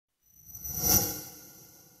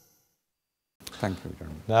Thank you, John.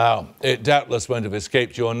 Now, it doubtless won't have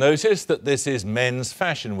escaped your notice that this is Men's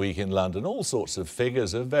Fashion Week in London. All sorts of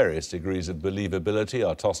figures of various degrees of believability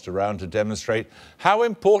are tossed around to demonstrate how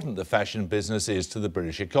important the fashion business is to the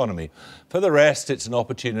British economy. For the rest, it's an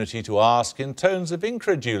opportunity to ask in tones of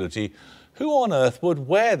incredulity, who on earth would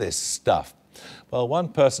wear this stuff? Well, one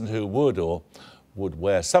person who would, or would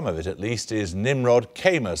wear some of it at least, is Nimrod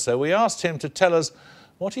Kamer. So we asked him to tell us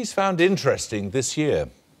what he's found interesting this year.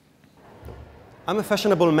 I'm a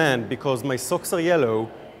fashionable man because my socks are yellow,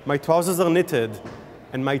 my trousers are knitted,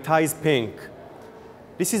 and my tie is pink.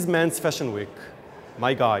 This is Men's Fashion Week,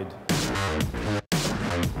 my guide.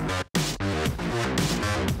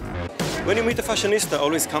 When you meet a fashionista,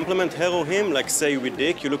 always compliment her or him, like say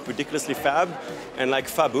ridic, you look ridiculously fab, and like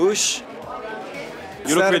fabouche,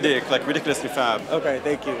 you look like ridiculously fab. Okay,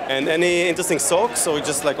 thank you. And any interesting socks, or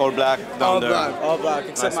just like all black down there? All black,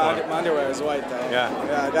 except Nice my underwear is white though.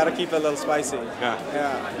 Yeah. I gotta keep it a little spicy.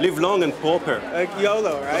 Yeah. Live long and proper. Like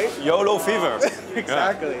YOLO, right? YOLO fever.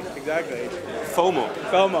 Exactly. FOMO.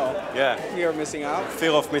 Yeah. Fear of missing out.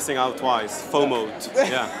 Fear of missing out twice. FOMO.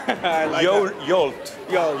 Yeah. I like Yolt.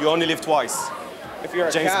 You only live twice. If you're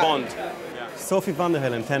a James cat. Bond. Yeah. Sophie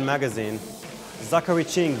Vanderhellen, 10 Magazine. Zachary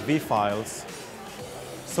Ching, V-Files.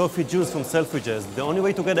 Sophie Jews from Selfridges. The only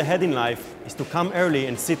way to get ahead in life is to come early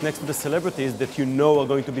and sit next to the celebrities that you know are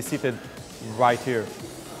going to be seated right here.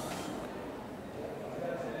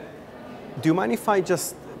 Do you mind if I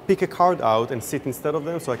just pick a card out and sit instead of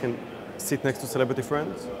them so I can sit next to celebrity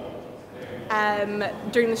friends?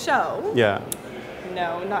 During the show? Yeah.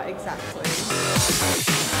 No, not exactly.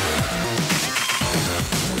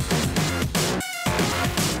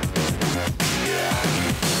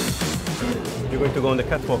 You're going to go on the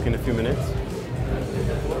catwalk in a few minutes.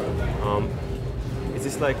 Is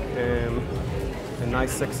this like a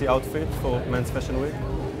nice, sexy outfit for Men's Fashion Week?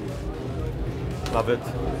 Love it.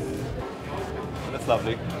 That's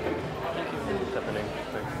lovely. What's happening?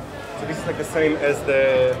 So this is like the same as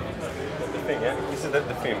the thing, yeah? This is the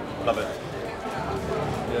theme. Love it.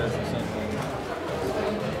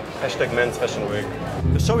 Hashtag Men's Fashion Week.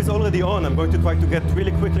 The show is already on. I'm going to try to get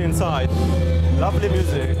really quickly inside. Lovely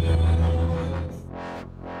music.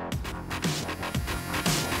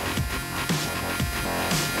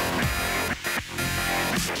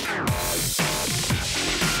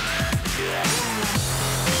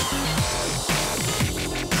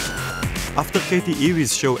 After Katie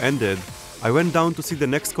Erie's show ended, I went down to see the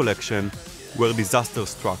next collection, where disaster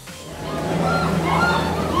struck.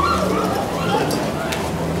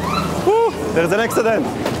 Woo! There's an accident!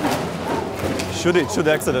 Shoot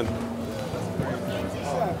the accident.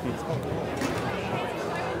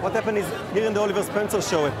 What happened is, here in the Oliver Spencer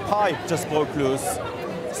show, a pipe just broke loose.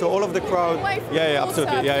 So all of the crowd... Yeah,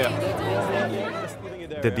 absolutely,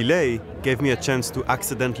 The delay gave me a chance to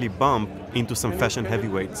accidentally bump into some fashion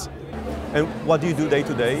heavyweights. And what do you do day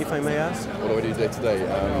to day, if I may ask? What do I do day to day?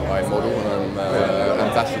 I model and I'm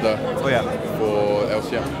ambassador for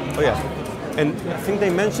LCM. Oh yeah. And I think they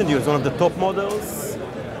mentioned you as one of the top models.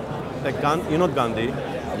 Like you're not Gandhi.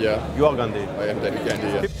 Yeah. You are Gandhi. I am David Gandhi,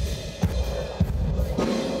 yeah.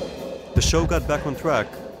 The show got back on track,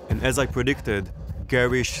 and as I predicted,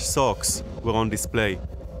 garish socks were on display.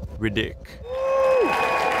 Ridic.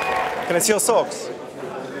 Can I see your socks?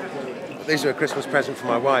 These are a Christmas present for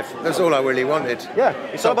my wife. That's all I really wanted. Yeah,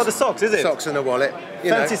 it's all about the socks, is it? Socks and a wallet.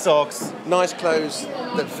 Fancy socks. Nice clothes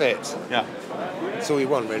that fit. Yeah. That's all you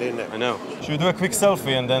want, really, isn't it? I know. Should we do a quick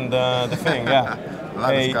selfie and then the thing, yeah?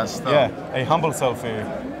 A humble selfie.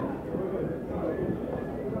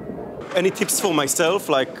 Any tips for myself?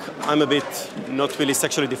 Like, I'm a bit not really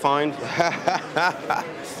sexually defined.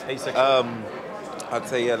 Asexual. I'd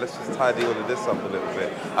say, yeah, let's just tidy all of this up a little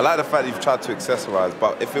bit. I like the fact that you've tried to accessorize,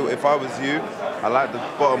 but if I was you, I like the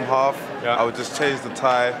bottom half. Yeah. I would just change the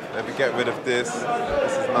tie, maybe get rid of this.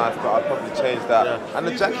 This is nice, but I'd probably change that. Yeah. And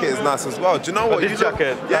the jacket is nice as well. Do you know what? This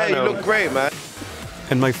jacket. Yeah, you look great, man.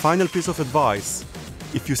 And my final piece of advice,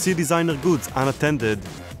 if you see designer goods unattended,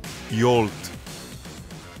 yolt.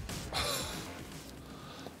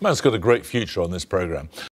 Man's got a great future on this programme.